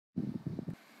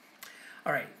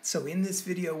All right, so in this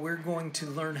video we're going to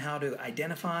learn how to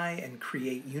identify and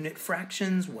create unit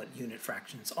fractions, what unit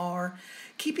fractions are,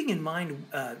 keeping in mind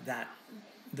that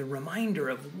the reminder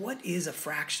of what is a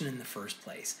fraction in the first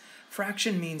place.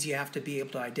 Fraction means you have to be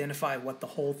able to identify what the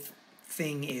whole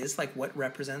thing is, like what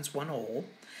represents one whole.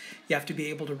 You have to be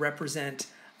able to represent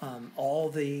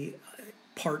all the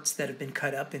parts that have been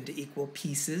cut up into equal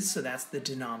pieces, so that's the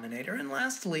denominator. And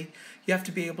lastly, you have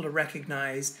to be able to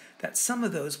recognize that some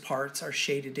of those parts are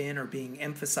shaded in or being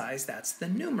emphasized, that's the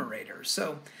numerator.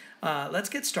 So let's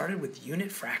get started with unit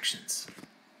fractions.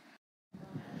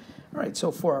 All right,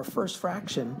 so for our first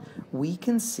fraction, we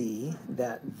can see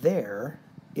that there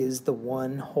is the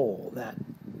one whole,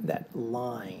 that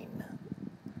line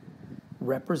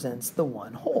represents the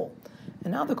one whole.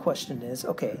 And now the question is,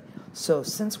 okay, so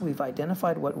since we've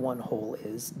identified what one whole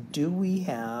is, do we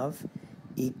have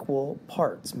equal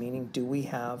parts? Meaning, do we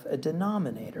have a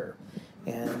denominator?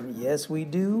 And yes, we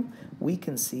do. We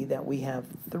can see that we have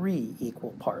 3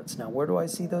 equal parts. Now, where do I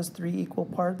see those 3 equal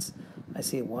parts? I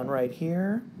see one right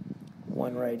here,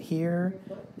 one right here,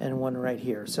 and one right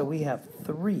here. So we have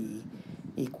 3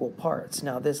 equal parts.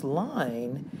 Now, this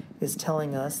line is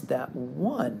telling us that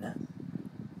one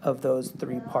of those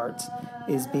 3 parts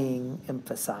is being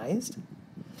emphasized.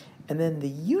 And then the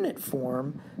unit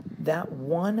form, that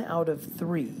 1 out of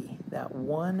 3,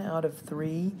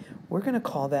 we're going to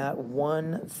call that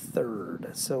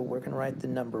 1/3. So we're going to write the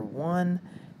number 1,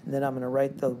 and then I'm going to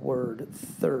write the word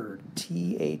third,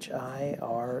 T-H-I-R-D.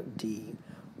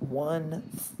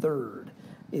 1/3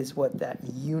 is what that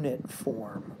unit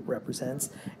form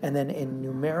represents. And then in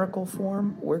numerical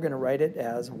form, we're going to write it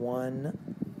as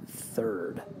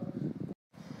 1/3.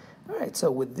 All right, so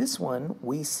with this one,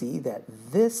 we see that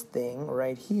this thing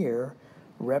right here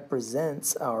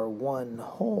represents our one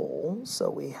whole. So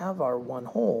we have our one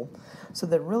whole. So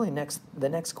the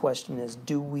next question is,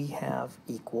 do we have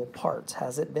equal parts?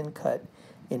 Has it been cut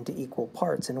into equal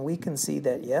parts? And we can see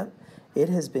that, yep, it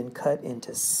has been cut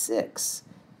into 6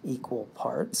 equal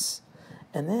parts.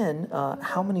 And then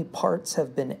how many parts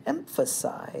have been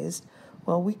emphasized?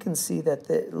 Well, we can see that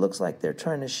it looks like they're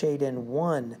trying to shade in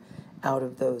 1 out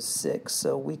of those 6.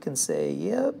 So we can say,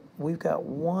 yep, we've got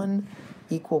 1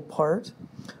 equal part,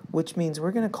 which means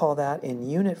we're going to call that in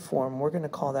unit form, we're going to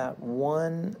call that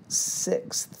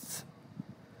 1/6,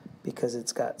 because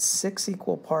it's got 6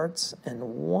 equal parts and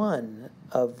 1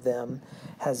 of them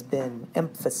has been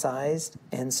emphasized.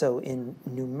 And so in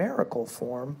numerical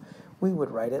form, we would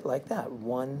write it like that,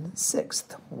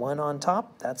 1/6. 1 on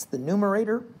top, that's the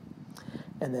numerator.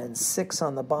 And then 6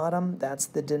 on the bottom, that's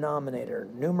the denominator.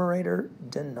 Numerator,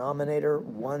 denominator,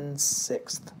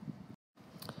 1/6.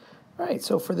 All right,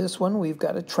 so for this one, we've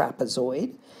got a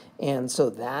trapezoid. And so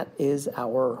that is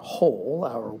our whole,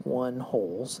 our one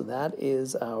whole. So that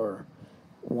is our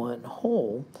one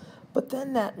whole. But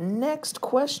then that next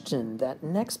question, that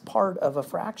next part of a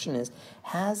fraction is,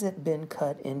 has it been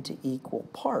cut into equal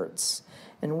parts?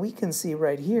 And we can see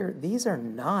right here, these are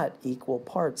not equal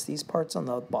parts. These parts on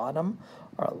the bottom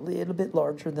are a little bit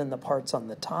larger than the parts on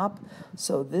the top.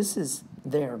 So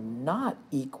they're not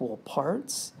equal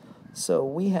parts. So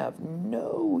we have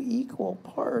no equal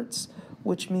parts,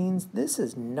 which means this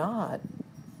is not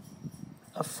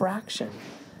a fraction.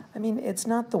 I mean, it's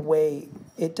not the way,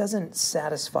 it doesn't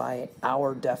satisfy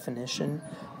our definition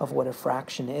of what a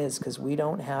fraction is, because we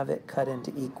don't have it cut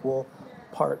into equal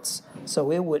parts. So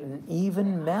it wouldn't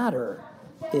even matter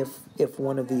if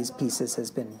one of these pieces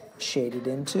has been shaded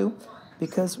into,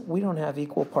 because we don't have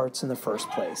equal parts in the first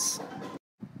place.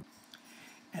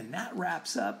 And that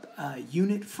wraps up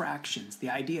unit fractions, the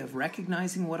idea of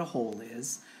recognizing what a whole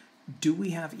is. Do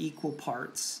we have equal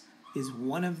parts? Is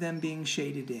one of them being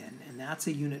shaded in? And that's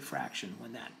a unit fraction,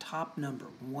 when that top number,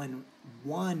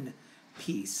 one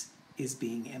piece, is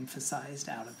being emphasized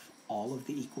out of all of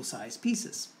the equal sized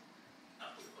pieces.